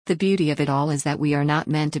The beauty of it all is that we are not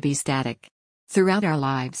meant to be static. Throughout our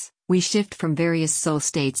lives, we shift from various soul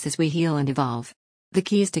states as we heal and evolve. The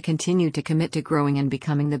key is to continue to commit to growing and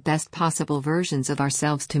becoming the best possible versions of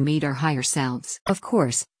ourselves to meet our higher selves. Of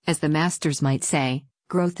course, as the masters might say,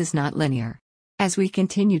 growth is not linear. As we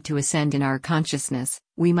continue to ascend in our consciousness,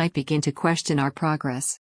 we might begin to question our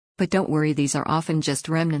progress. But don't worry, these are often just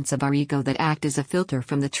remnants of our ego that act as a filter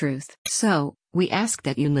from the truth. So, we ask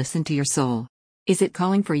that you listen to your soul. Is it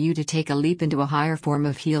calling for you to take a leap into a higher form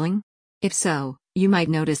of healing? If so, you might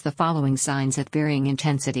notice the following signs at varying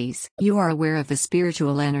intensities. You are aware of the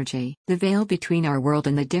spiritual energy. The veil between our world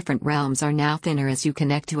and the different realms are now thinner as you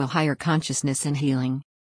connect to a higher consciousness and healing.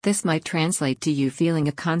 This might translate to you feeling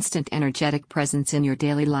a constant energetic presence in your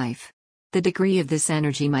daily life. The degree of this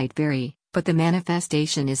energy might vary, but the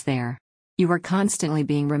manifestation is there. You are constantly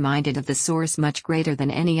being reminded of the source much greater than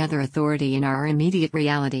any other authority in our immediate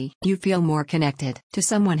reality. You feel more connected to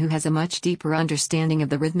someone who has a much deeper understanding of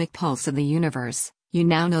the rhythmic pulse of the universe. You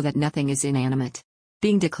now know that nothing is inanimate.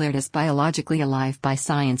 Being declared as biologically alive by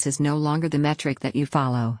science is no longer the metric that you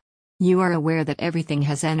follow. You are aware that everything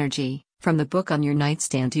has energy, from the book on your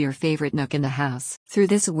nightstand to your favorite nook in the house. Through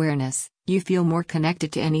this awareness, you feel more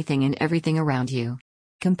connected to anything and everything around you.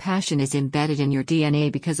 Compassion is embedded in your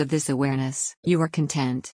DNA because of this awareness. You are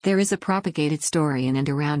content. There is a propagated story in and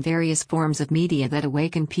around various forms of media that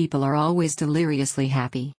awakened people are always deliriously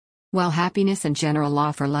happy. While happiness and general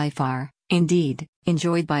law for life are, indeed,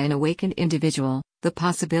 enjoyed by an awakened individual, the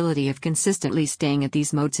possibility of consistently staying at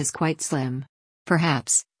these modes is quite slim.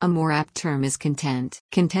 Perhaps, a more apt term is content.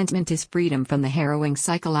 Contentment is freedom from the harrowing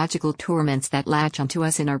psychological torments that latch onto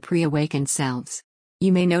us in our pre-awakened selves.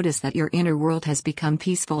 You may notice that your inner world has become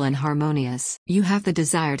peaceful and harmonious. You have the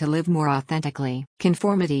desire to live more authentically.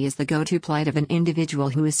 Conformity is the go-to plight of an individual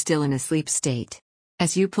who is still in a sleep state.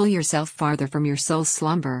 As you pull yourself farther from your soul's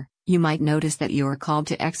slumber, you might notice that you are called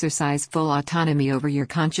to exercise full autonomy over your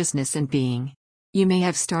consciousness and being. You may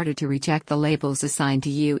have started to reject the labels assigned to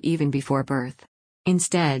you even before birth.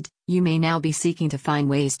 Instead, you may now be seeking to find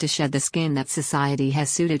ways to shed the skin that society has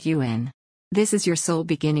suited you in. This is your soul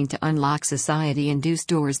beginning to unlock society-induced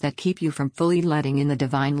doors that keep you from fully letting in the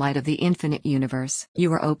divine light of the infinite universe.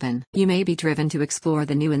 You are open. You may be driven to explore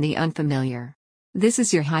the new and the unfamiliar. This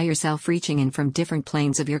is your higher self reaching in from different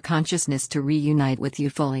planes of your consciousness to reunite with you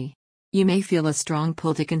fully. You may feel a strong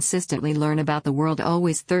pull to consistently learn about the world,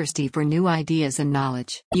 always thirsty for new ideas and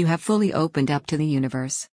knowledge. You have fully opened up to the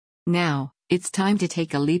universe. Now, it's time to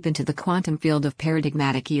take a leap into the quantum field of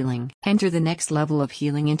paradigmatic healing. Enter the next level of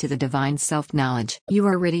healing into the divine self-knowledge. You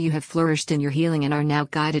are ready, you have flourished in your healing and are now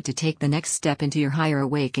guided to take the next step into your higher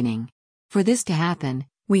awakening. For this to happen,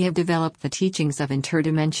 we have developed the teachings of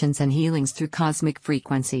interdimensions and healings through cosmic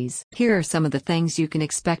frequencies. Here are some of the things you can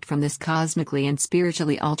expect from this cosmically and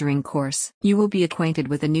spiritually altering course. You will be acquainted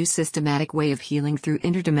with a new systematic way of healing through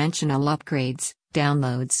interdimensional upgrades,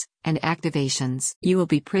 downloads, and activations. You will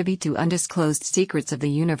be privy to undisclosed secrets of the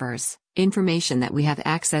universe, information that we have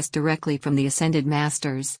accessed directly from the Ascended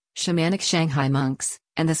Masters, shamanic Shanghai monks,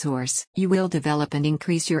 and the Source. You will develop and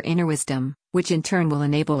increase your inner wisdom, which in turn will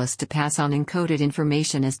enable us to pass on encoded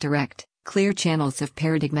information as direct, clear channels of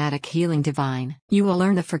paradigmatic healing divine. You will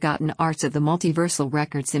learn the forgotten arts of the multiversal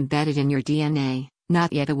records embedded in your DNA,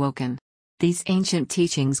 not yet awoken. These ancient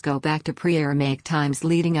teachings go back to pre-Aramaic times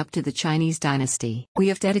leading up to the Chinese dynasty. We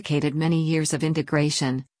have dedicated many years of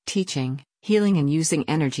integration, teaching, healing and using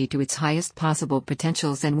energy to its highest possible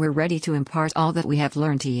potentials, and we're ready to impart all that we have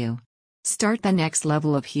learned to you. Start the next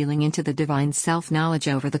level of healing into the divine self-knowledge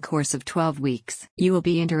over the course of 12 weeks. You will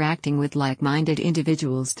be interacting with like-minded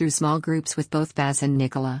individuals through small groups with both Baz and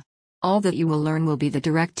Nicola. All that you will learn will be the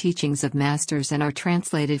direct teachings of masters and are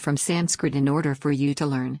translated from Sanskrit in order for you to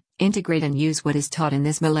learn, integrate and use what is taught in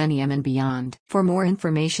this millennium and beyond. For more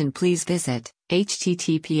information, please visit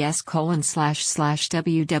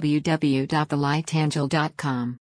https://www.thelighttangel.com.